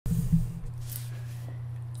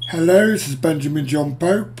Hello, this is Benjamin John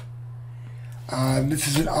Pope, and this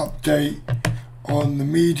is an update on the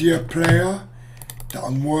media player that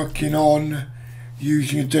I'm working on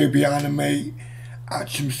using Adobe Animate,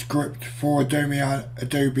 ActionScript for Adobe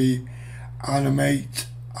Animate,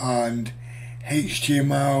 and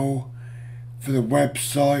HTML for the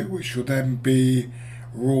website, which will then be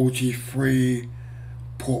royalty-free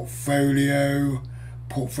portfolio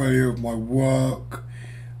of my work,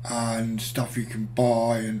 and stuff you can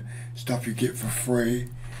buy and stuff you get for free.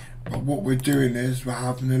 But what we're doing is we're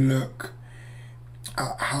having a look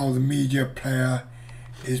at how the media player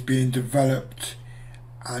is being developed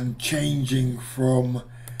and changing from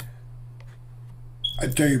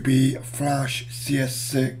Adobe Flash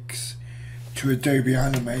CS6 to Adobe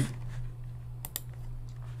Animate.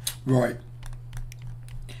 Right,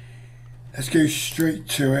 let's go straight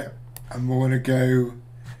to it, and we're going to go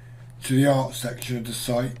to the art section of the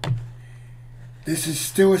site. This is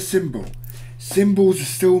still a symbol. Symbols are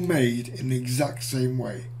still made in the exact same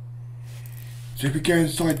way. So if we go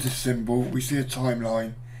inside the symbol, we see a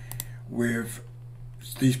timeline with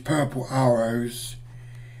these purple arrows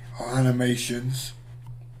are animations,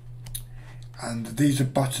 and these are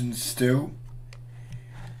buttons still.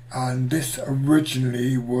 And this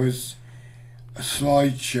originally was a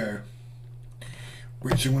slideshow,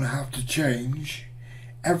 which I'm going to have to change.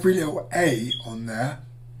 Every little A on there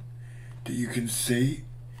that you can see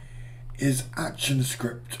is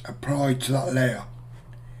ActionScript applied to that layer.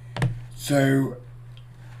 So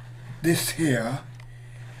this here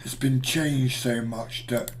has been changed so much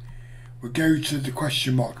that we'll go to the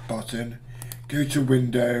question mark button, go to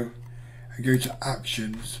Window, and go to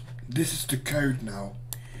Actions. This is the code now.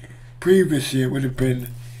 Previously it would have been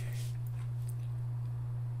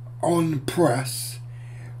on press,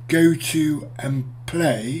 go to and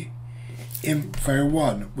play info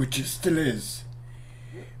 1, which it still is,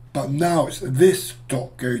 but now it's this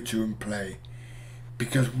dot go to and play,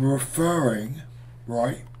 because we're referring,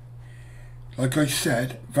 right, like I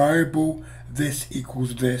said, variable this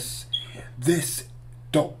equals this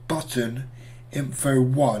dot button info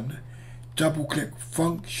 1, double click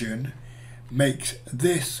function makes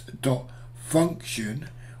this dot function,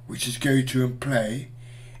 which is go to and play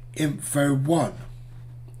info 1.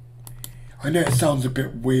 I know it sounds a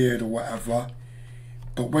bit weird or whatever,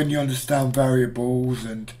 but when you understand variables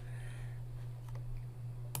and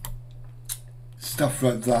stuff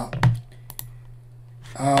like that,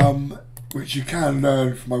 which you can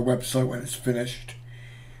learn from my website when it's finished,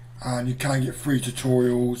 and you can get free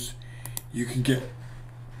tutorials, you can get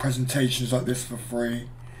presentations like this for free,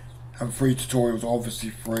 and free tutorials are obviously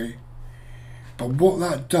free. But what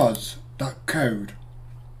that does, that code,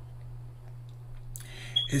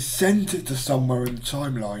 is sent it to somewhere in the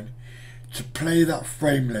timeline to play that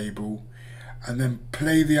frame label and then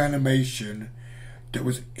play the animation that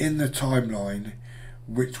was in the timeline,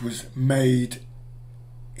 which was made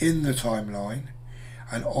in the timeline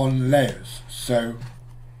and on layers. So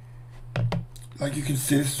like you can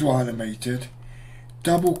see, this is all animated.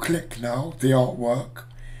 Double click now the artwork,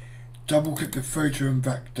 double click the photo and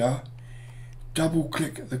vector, double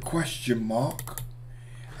click the question mark,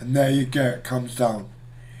 and there you go, it comes down.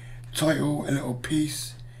 Title, a little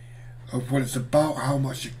piece of what it's about, how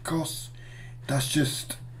much it costs. That's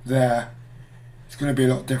just there. It's going to be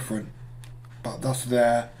a lot different, but that's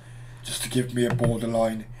there just to give me a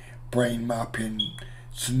borderline brain mapping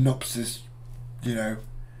synopsis, you know,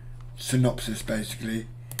 synopsis basically.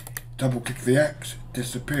 Double click the X,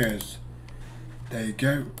 disappears. There you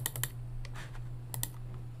go.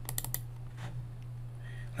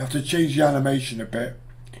 I have to change the animation a bit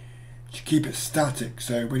to keep it static,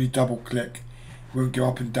 so when you double click it won't go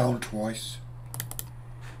up and down twice.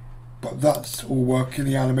 But that's all working,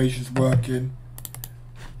 the animation's working,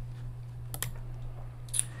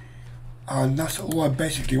 and that's all I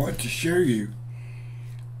basically wanted to show you.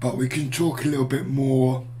 But we can talk a little bit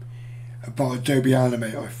more about Adobe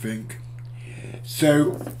Animate, I think.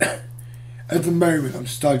 So at the moment I'm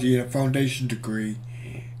studying a foundation degree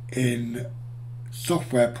in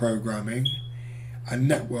software programming and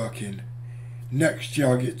networking. Next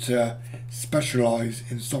year I get to specialise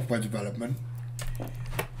in software development,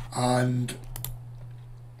 and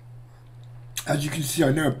as you can see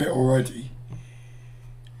I know a bit already,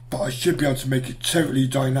 but I should be able to make it totally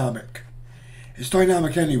dynamic. It's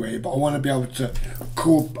dynamic anyway, but I want to be able to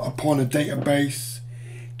call upon a database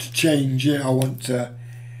to change it. I want to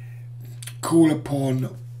call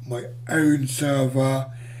upon my own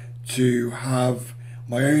server to have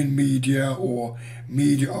my own media or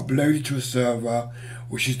media uploaded to a server,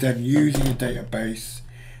 which is then using a database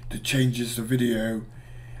that changes the video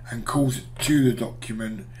and calls it to the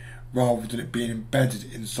document rather than it being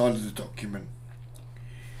embedded inside of the document.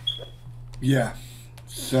 Yeah,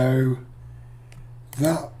 so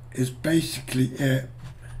that is basically it.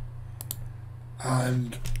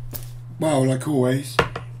 And well, like always,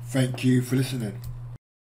 thank you for listening.